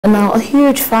Now, a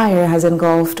huge fire has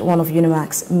engulfed one of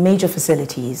Unimac's major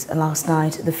facilities. Last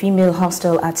night, the female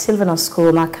hostel at Sylvanus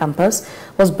School Mac campus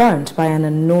was burnt by an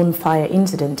unknown fire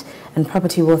incident, and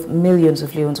property worth millions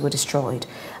of leones were destroyed.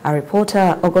 Our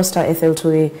reporter, Augusta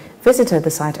Etheltue, visited the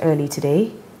site early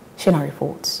today. Shina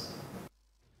reports.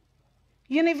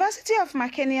 University of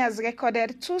Makani has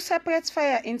recorded 2 separate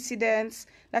fire incidents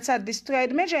that had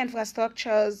destroyed major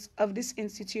infrastructures of this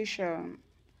institution.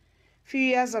 Few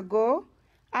years ago,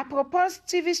 a proposed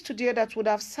TV studio that would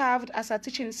have served as a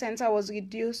teaching center was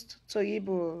reduced to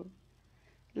rubble.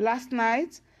 Last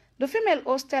night, the female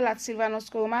hostel at Sylvanus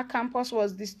School campus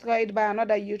was destroyed by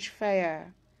another huge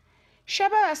fire.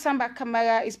 Shaba Asamba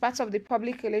Kamara is part of the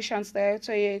Public Relations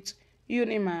Directorate,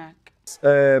 Unimac.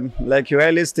 Like you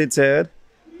earlier stated,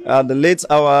 at the late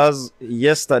hours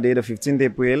yesterday, the 15th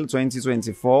April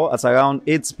 2024, at around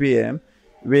 8 p.m.,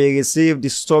 we received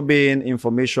disturbing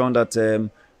information that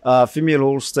female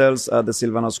hostels at the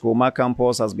Sylvanus School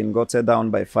campus has been gutted down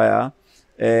by fire,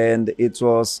 and it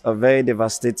was a very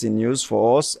devastating news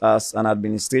for us as an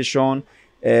administration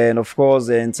and of course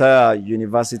the entire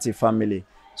university family.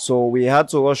 So we had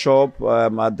to rush up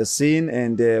at the scene,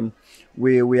 and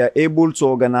we are able to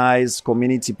organize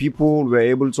community people, we are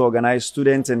able to organize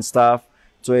students and staff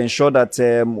to ensure that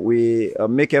we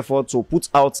make effort to put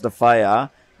out the fire,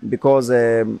 because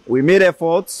we made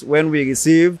efforts when we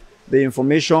received the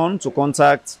information to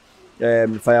contact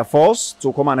fire force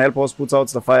to come and help us put out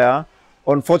the fire.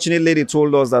 Unfortunately, they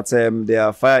told us that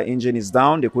their fire engine is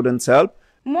down, they couldn't help.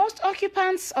 Most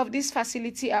occupants of this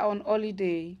facility are on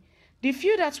holiday. The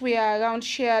few that were around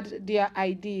shared their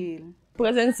ideal.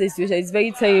 Present situation is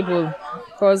very terrible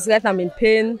because right now I'm in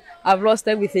pain. I've lost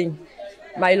everything.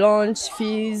 My lunch,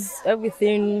 fees,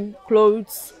 everything,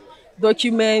 clothes,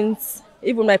 documents,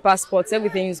 even my passports,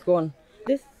 everything is gone.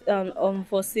 This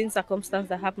unforeseen circumstance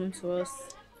that happened to us,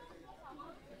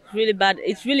 really bad.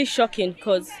 It's really shocking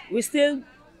because we're still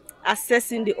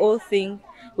assessing the whole thing.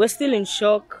 We're still in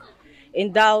shock,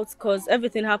 in doubt, because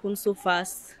everything happened so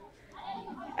fast.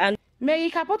 And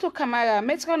Mary Kapoto Kamara,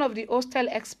 matron of the hostel,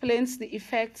 explains the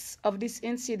effects of this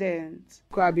incident.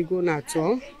 I be going at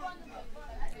all.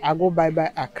 I go by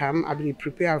a cam. I be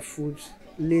prepare food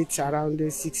late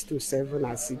around 6 to 7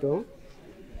 as you know.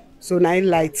 So 9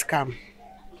 lights come.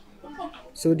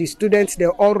 So the students, they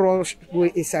all rush go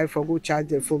inside for go charge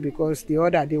their phone because the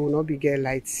other day will not be get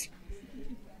lights.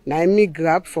 Now me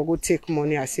grab for go take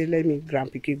money. I say let me grab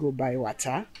Piki go buy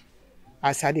water.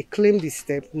 As I claim the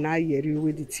step, now hearing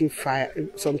with the thing fire,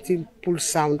 something pull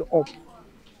sound up.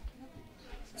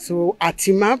 So at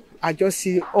the map, I just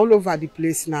see all over the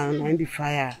place now in the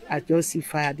fire. I just see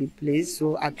fire the place.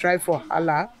 So I try for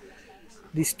hala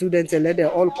the students and let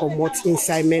them all come out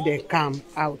inside, make them come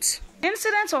out.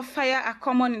 Incidents of fire are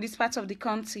common in this part of the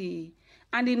country,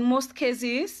 and in most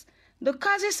cases, the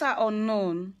causes are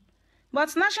unknown.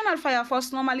 But National Fire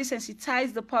Force normally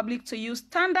sensitize the public to use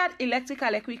standard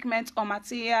electrical equipment or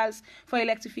materials for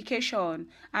electrification,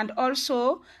 and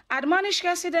also admonish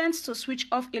residents to switch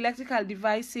off electrical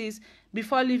devices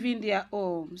before leaving their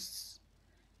homes.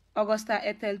 Augusta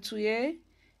Etheltue,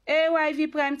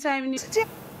 AYV Primetime News.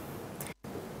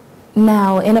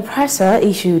 Now, in a presser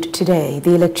issued today,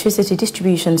 the Electricity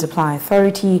Distribution Supply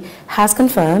Authority has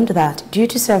confirmed that due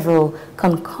to several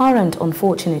concurrent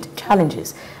unfortunate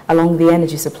challenges along the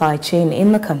energy supply chain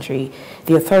in the country,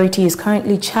 the authority is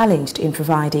currently challenged in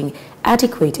providing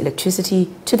adequate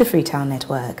electricity to the Freetown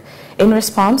network. In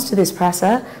response to this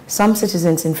presser, some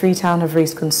citizens in Freetown have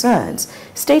raised concerns,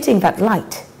 stating that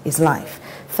light is life.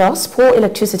 Thus, poor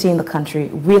electricity in the country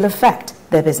will affect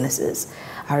their businesses.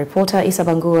 Our reporter Issa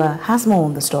Bangura has more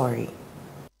on the story.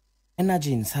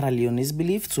 Energy in Sierra Leone is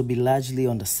believed to be largely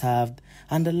underserved,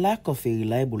 and the lack of a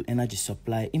reliable energy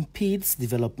supply impedes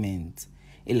development.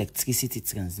 Electricity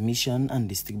transmission and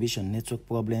distribution network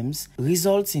problems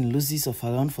result in losses of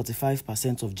around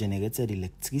 45% of generated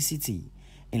electricity.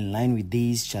 In line with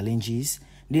these challenges,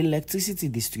 the Electricity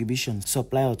Distribution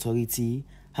Supply Authority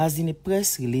has in a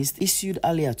press release issued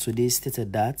earlier today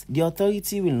stated that the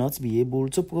authority will not be able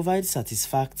to provide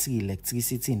satisfactory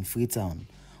electricity in Freetown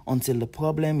until the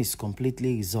problem is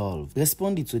completely resolved.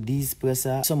 Responding to this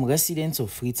presser, some residents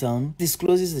of Freetown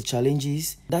discloses the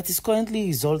challenges that is currently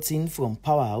resulting from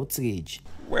power outrage.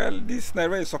 Well, this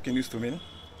never is shocking news to me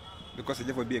because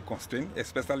it will be a constraint,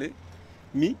 especially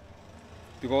me,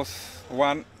 because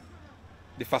one,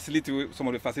 the facility, some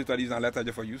of the facilities are using a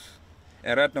lighter for use.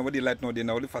 And right now, with the light now, they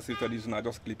now only facility using are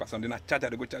just clippers, and then I charger,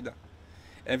 they go charger.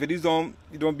 And for this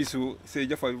it don't be so, say,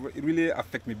 it really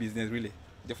affect my business, really.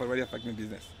 Therefore, really affect my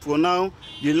business. For now,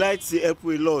 the lights help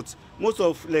a lot. Most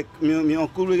of, like, my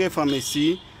uncle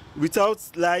pharmacy, Without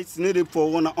lights, needed for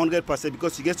 100%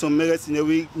 because you get some merits in a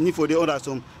way, need for the other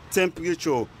some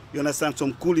temperature, you understand,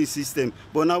 some cooling system.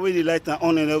 But now when the light are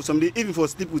on and off, somebody even for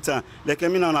sleep with time, like I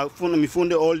mean on my phone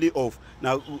the all day off.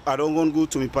 Now I don't want to go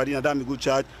to my party and that me go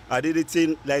charge. I did it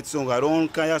in lights on. I don't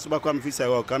can just back come fix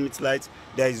I come it lights.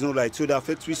 There is no light, so that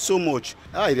affects me so much.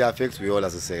 It affects me all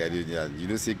as I say. You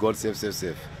know, say God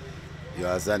save. You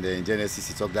understand? In Genesis,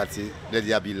 he talk that let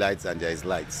there be lights and there is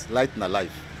lights. Light in a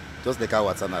life, just like our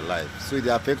water in a life. So it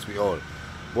affects we all.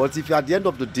 But if at the end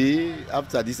of the day,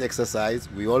 after this exercise,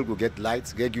 we all go get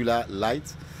lights, regular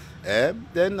lights,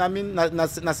 then I mean, na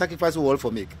sacrifice we all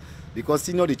for make. Because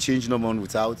you know the change no more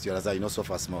without, you understand, you know,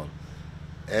 suffer small.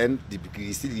 And the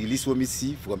release what we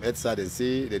see from outside and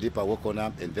say the deeper work on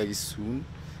them and very soon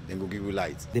then go give you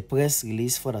light. The press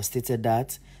release further stated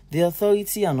that the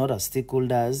authority and other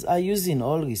stakeholders are using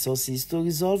all resources to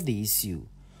resolve the issue.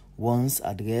 Once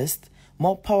addressed,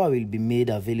 more power will be made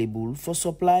available for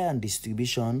supply and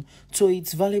distribution to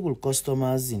its valuable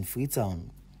customers in Freetown.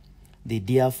 They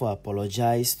therefore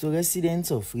apologize to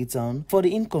residents of Freetown for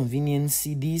the inconvenience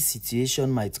this situation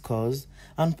might cause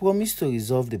and promise to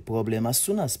resolve the problem as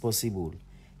soon as possible.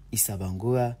 Issa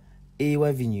Bangura,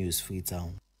 AYV News,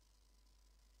 Freetown.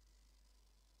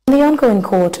 In the ongoing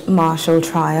court-martial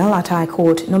trial at High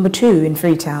Court No. 2 in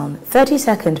Freetown,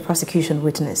 32nd prosecution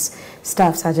witness,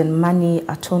 Staff Sergeant Mani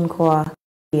Atonkwa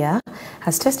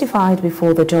has testified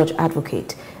before the judge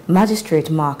advocate, Magistrate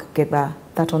Mark Geba,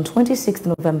 that on 26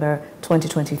 November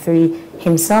 2023,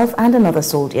 himself and another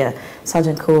soldier,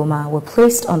 Sergeant Kooma, were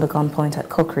placed under gunpoint at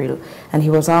Cockerill and he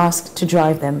was asked to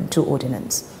drive them to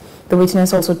Ordnance. The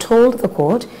witness also told the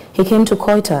court he came to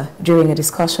Koita during a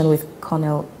discussion with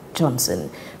Colonel Johnson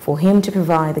for him to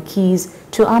provide the keys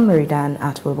to Amuridan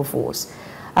at Wilberforce.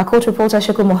 Our court reporter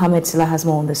Sheku Mohammed Silla has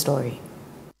more on the story.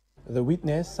 The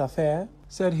witness, Safer,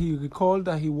 said he recalled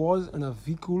that he was in a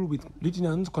vehicle with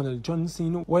Lieutenant Colonel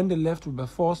Johnson when they left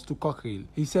Wilberforce to Cockerill.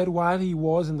 He said while he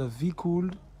was in the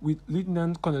vehicle with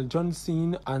Lieutenant Colonel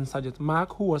Johnson and Sergeant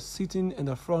Mark, who was sitting in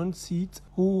the front seat,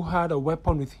 who had a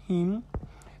weapon with him,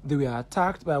 they were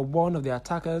attacked by one of the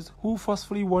attackers who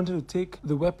forcefully wanted to take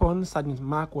the weapon Sergeant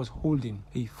Mark was holding.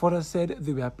 He further said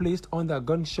they were placed under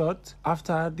gunshot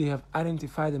after they have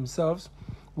identified themselves.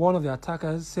 One of the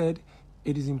attackers said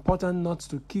it is important not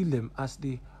to kill them as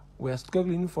they were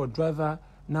struggling for driver.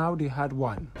 Now they had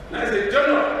one. I said,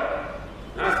 General,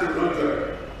 that's the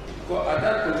contrary. Because at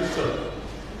that position,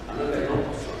 I'm not a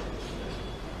non-person.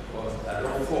 Because I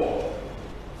don't fall.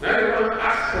 Now everyone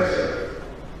asked questions.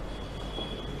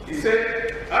 He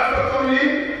said, after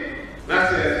coming,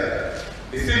 that's it.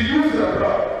 He said, use the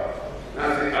blood.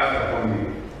 That's it, after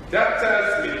coming. That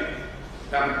tells me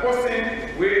that I'm posting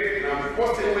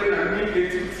when I meet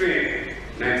the train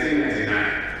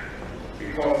 1999.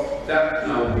 Because that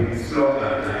now will be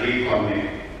slower than incoming.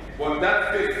 But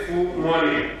that fateful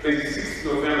morning, 26th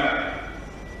November,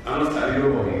 I'm not studying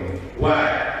nobody.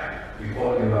 Why?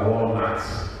 Because they were all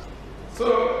mass.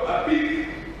 So I picked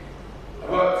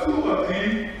about 2 or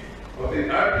 3 of the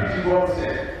RPG bombs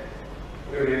there.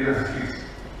 We were in the street.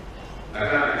 I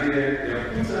got the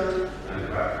computer and the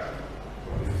back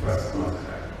of the first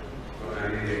massacre. So I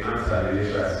need the answer the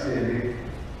issue I see.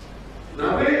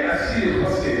 Now when I see the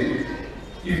hostage,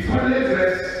 he fully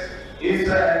dressed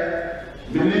inside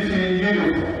military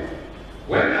uniform.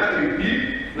 When I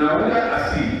repeat, now when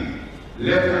I see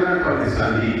Lieutenant Colonel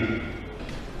Sandi,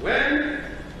 when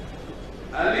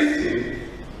I listen,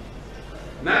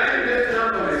 9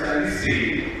 Lieutenant Colonel Sandi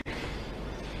say,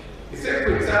 he said,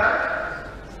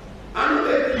 Peter, I'm not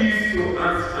the keys to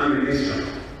ammunition.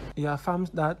 He affirms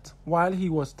that while he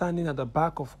was standing at the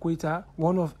back of Quetta,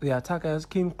 one of the attackers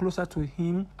came closer to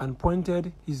him and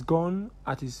pointed his gun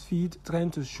at his feet, trying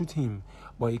to shoot him.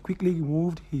 But he quickly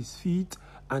removed his feet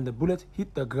and the bullet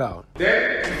hit the ground.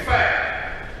 Then he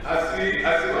fired.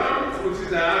 As one foot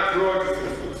is out, draw his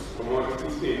foot. Come on,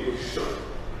 put me in position.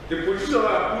 The position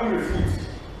I pull my foot.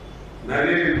 Now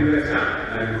then the bullet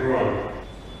down and the ground.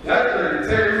 That's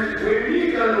the time when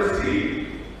we cannot see.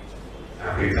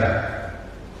 Peter.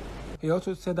 He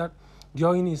also said that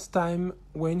during his time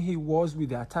when he was with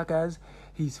the attackers,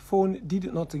 his phone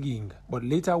did not ring. But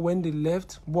later when they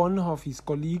left, one of his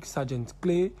colleagues, Sergeant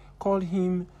Clay, called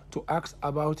him to ask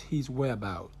about his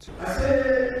whereabouts. I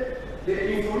said,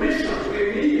 the information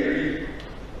we hear,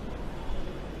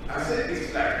 I said,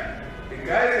 it's like the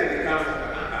guys in the camp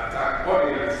attack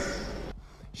audience.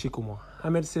 Sheku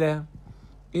Mohammed Sile,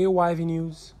 AYV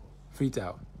News,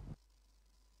 Freetown.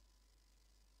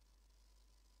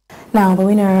 Now, the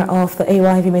winner of the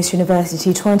AYV Miss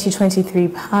University 2023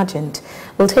 pageant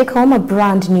will take home a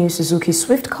brand new Suzuki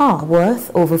Swift car worth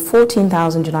over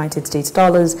 14,000 United States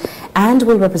dollars and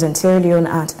will represent Sierra Leone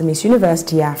at the Miss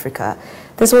University Africa.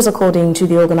 This was according to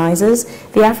the organizers,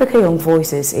 the Africa Young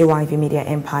Voices AYV Media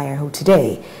Empire, who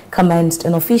today commenced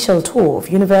an official tour of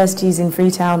universities in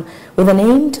Freetown with an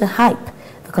aim to hype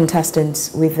the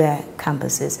contestants with their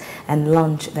campuses and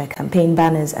launch their campaign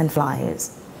banners and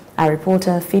flyers. Our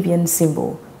reporter Fabian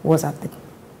Simbo was at the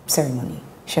ceremony.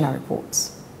 Shana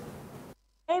reports.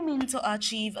 Aiming to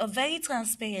achieve a very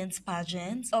transparent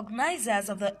pageant, organizers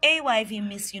of the AYV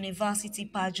Miss University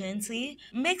pageantry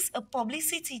makes a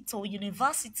publicity tour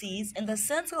universities in the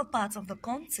central part of the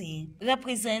country.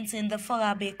 Representing the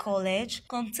Forabe College,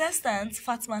 contestant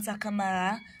Fatmata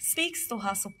Kamara speaks to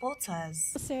her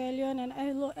supporters. Sierra Leone and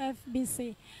hello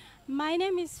FBC. My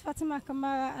name is Fatima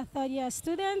Kamara, a third-year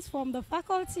student from the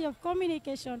Faculty of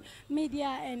Communication, Media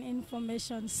and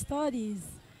Information Studies.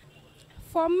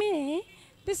 For me,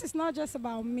 this is not just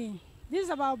about me. This is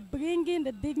about bringing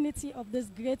the dignity of this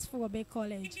great Forabe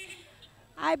College.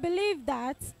 I believe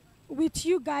that with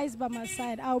you guys by my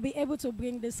side, I'll be able to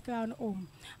bring this crown home.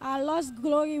 Our lost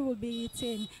glory will be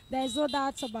retained. There is no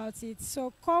doubt about it.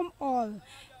 So come all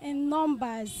in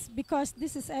numbers, because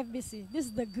this is FBC. This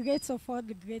is the greatest of all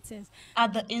the greatest.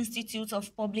 At the Institute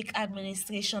of Public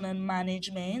Administration and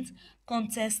Management,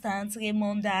 contestants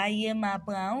Raymonda Yema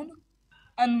Brown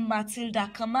and Matilda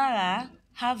Kamara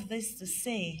have this to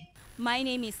say. My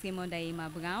name is Raymonda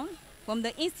Yema Brown from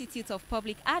the Institute of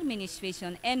Public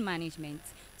Administration and Management.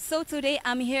 So today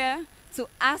I'm here to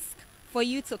ask for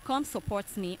you to come support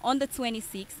me on the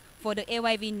 26th for the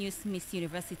AYV News Miss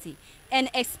University and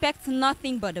expect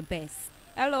nothing but the best.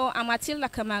 Hello, I'm Matilda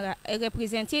Kamara, a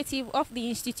representative of the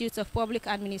Institute of Public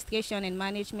Administration and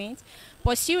Management,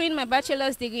 pursuing my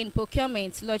bachelor's degree in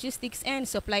procurement, logistics, and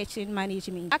supply chain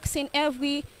management. Asking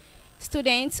every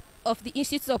student of the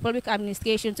Institute of Public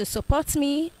Administration to support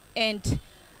me, and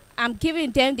I'm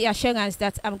giving them the assurance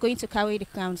that I'm going to carry the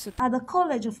crown. At the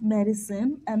College of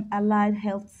Medicine and Allied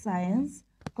Health Science,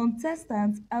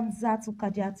 contestants Amzatu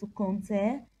Kadiatu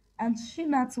Conte and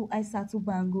Shinatu Aisatu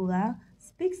Bangura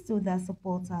speaks to their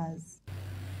supporters.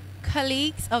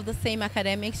 Colleagues of the same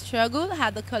academic struggle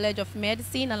at the College of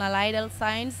Medicine and Allied Health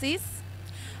Sciences,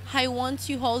 I want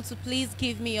you all to please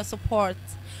give me your support,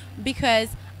 because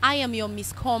I am your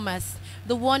Miss Commerce,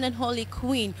 the one and only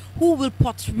queen who will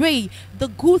portray the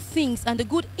good things and the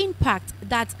good impact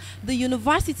that the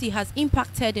university has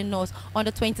impacted in us on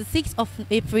the 26th of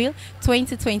April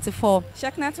 2024.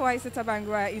 Sheknatu Aisata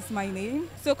Bangura is my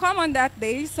name. So come on that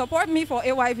day, support me for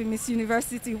AYV Miss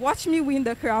University. Watch me win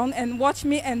the crown and watch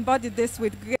me embody this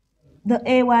with grace. The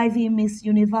AYV Miss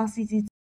University